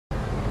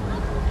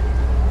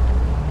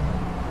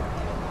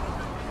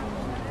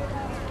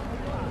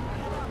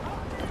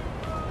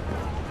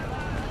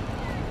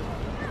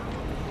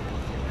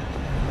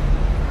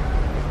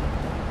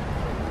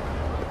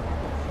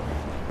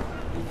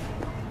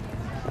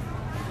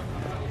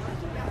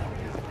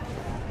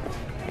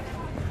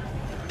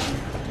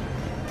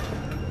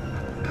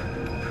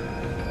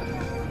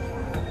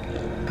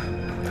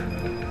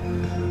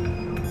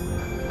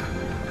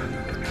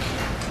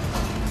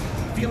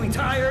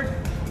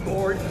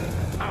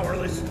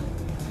powerless.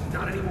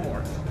 Not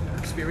anymore.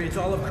 Experience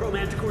all of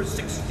Chromanticore's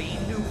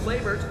 16 new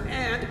flavors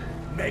and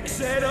mix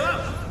it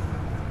up!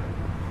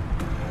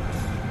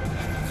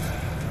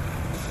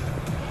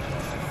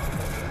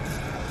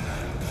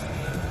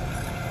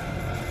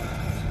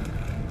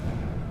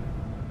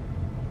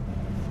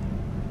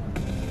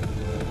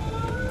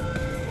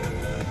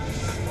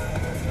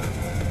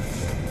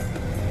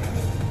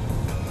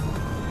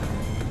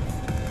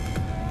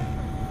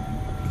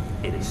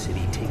 In a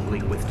city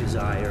tingling with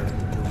desire,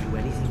 he'll do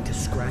anything to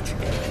scratch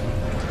anything.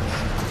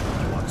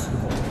 Watch the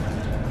Vault.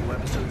 New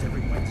episodes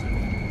every Wednesday.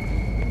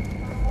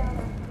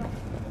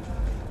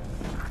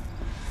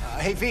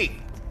 Hey V,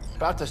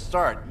 about to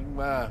start. You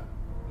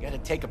gotta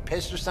take a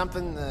piss or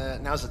something?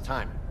 Now's the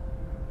time.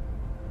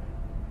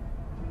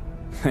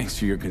 Thanks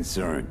for your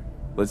concern.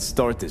 Let's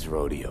start this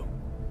rodeo.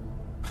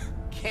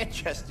 Can't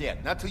just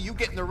yet, not till you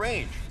get in the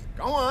range.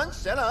 Go on,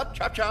 set up,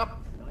 chop chop.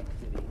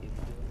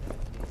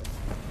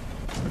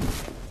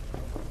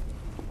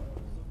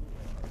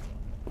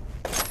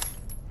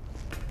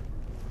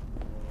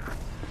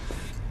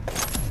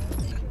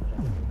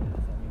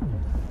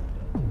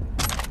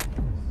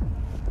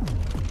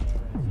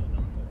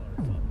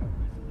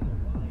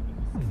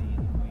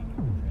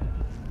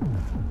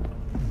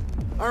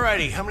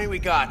 Alrighty, how many we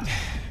got?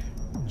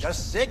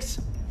 Just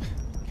 6?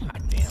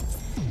 God damn.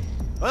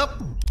 Well.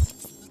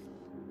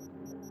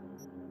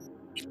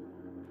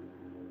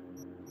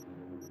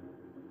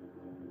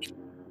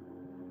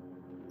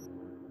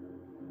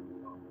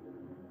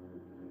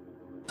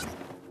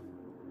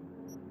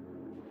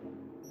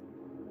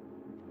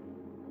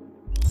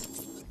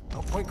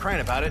 No point crying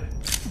about it.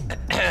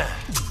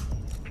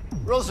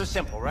 Rules are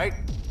simple, right?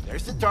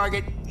 There's the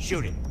target,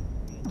 shoot it.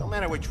 Don't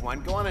matter which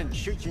one, go on and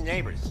shoot your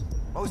neighbors.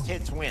 Most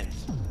hits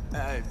wins.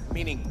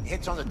 Meaning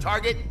hits on the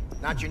target,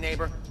 not your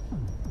neighbor.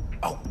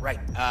 Oh, right.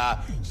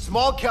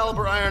 Small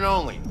caliber iron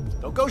only.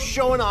 Don't go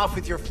showing off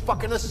with your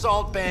fucking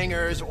assault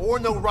bangers or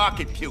no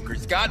rocket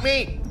pukers, got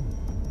me?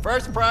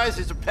 First prize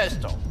is a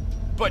pistol.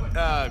 But,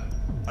 a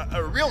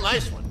real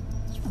nice one.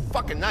 It's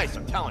fucking nice,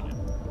 I'm telling you.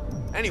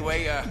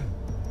 Anyway,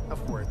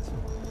 enough words.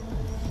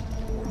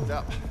 Worked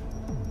up.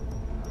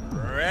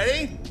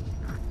 Ready?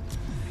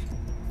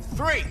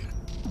 3,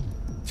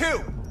 2,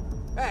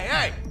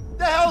 hey!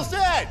 The hell's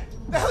that?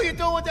 The hell you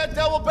doing with that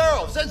double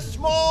barrel? It says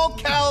small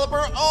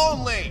caliber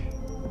only.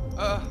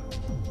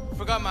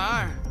 Forgot my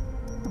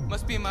iron.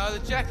 Must be in my other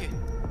jacket.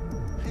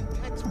 And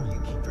that's where you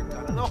keep your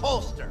gun in a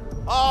holster.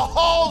 A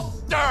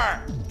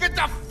holster! Get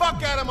the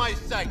fuck out of my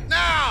sight,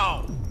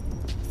 now!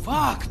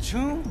 Fuck,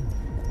 June.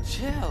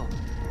 Chill.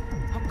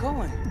 I'm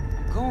going.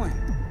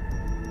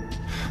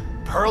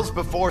 Pearls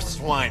before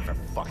swine, for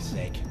fuck's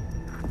sake.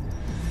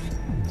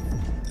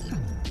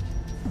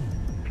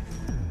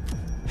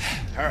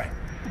 All right.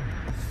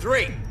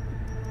 3,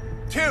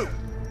 2,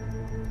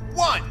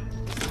 1.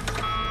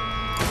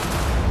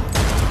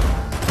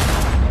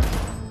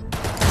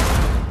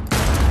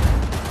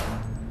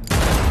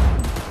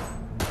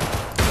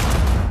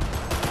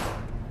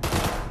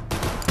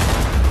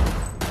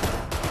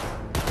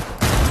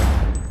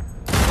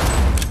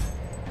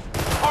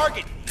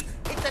 Target!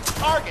 Hit the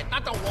target,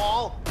 not the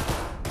wall.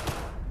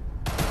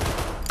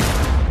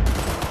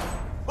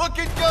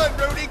 Looking good,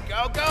 Rudy.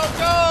 Go, go,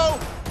 go!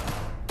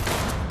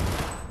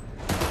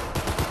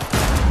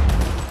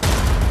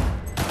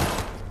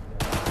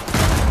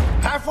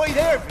 Halfway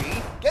there,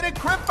 V. Get a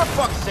grip for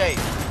fuck's sake.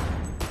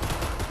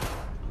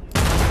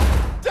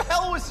 The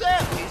hell was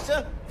that,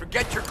 Lisa?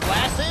 Forget your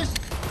glasses?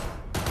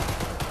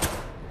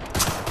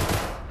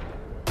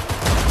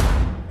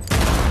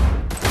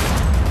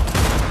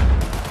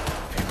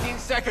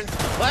 Seconds.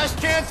 Last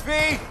chance,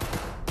 V.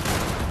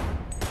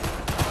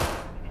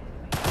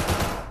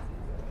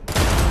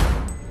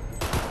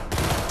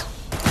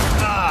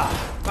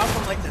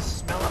 Nothing like the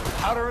smell of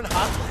powder and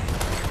hot lead.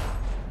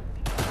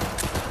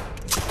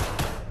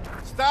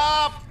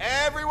 Stop!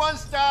 Everyone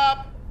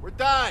stop! We're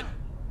done.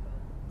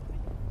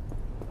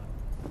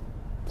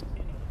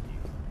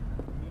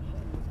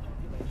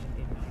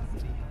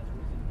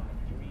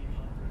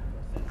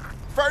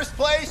 First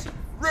place,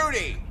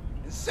 Rudy.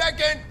 And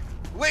second,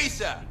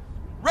 Lisa.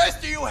 Rest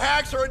of you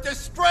hacks are a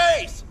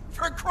disgrace!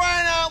 For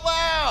crying out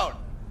loud!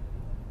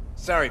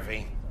 Sorry,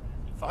 V.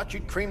 Thought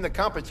you'd cream the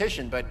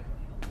competition, but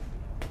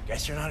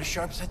guess you're not as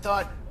sharp as I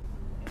thought.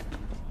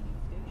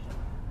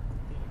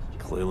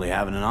 Clearly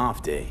having an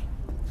off day.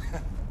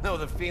 Know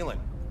the feeling.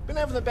 Been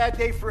having a bad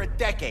day for a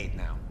decade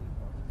now.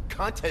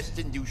 Contest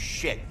didn't do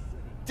shit.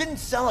 Didn't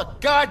sell a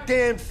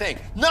goddamn thing.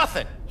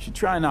 Nothing! Should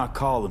try not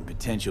calling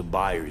potential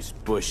buyers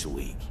Bush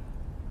League.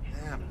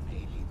 Yeah,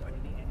 maybe, but...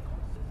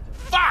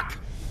 Fuck!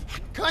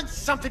 Gun's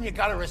something you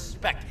gotta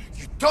respect.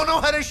 You don't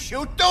know how to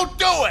shoot, don't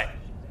do it!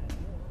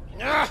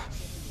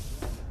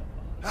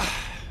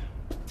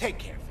 Take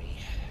care, V.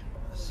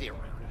 See you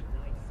around.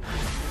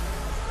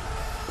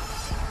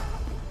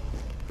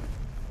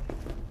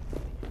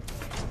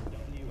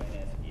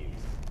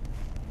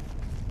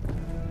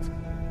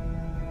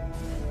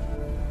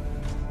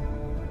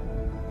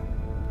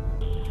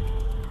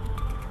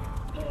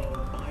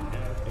 Hello, I'm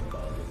Eric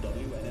Iqbal with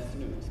WNS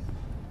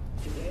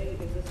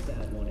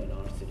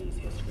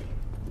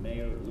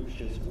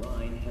Justice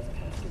Rhine has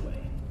passed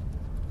away.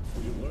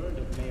 You learned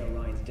of Mayor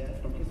Rhine's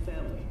death from his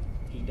family.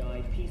 He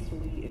died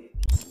peacefully in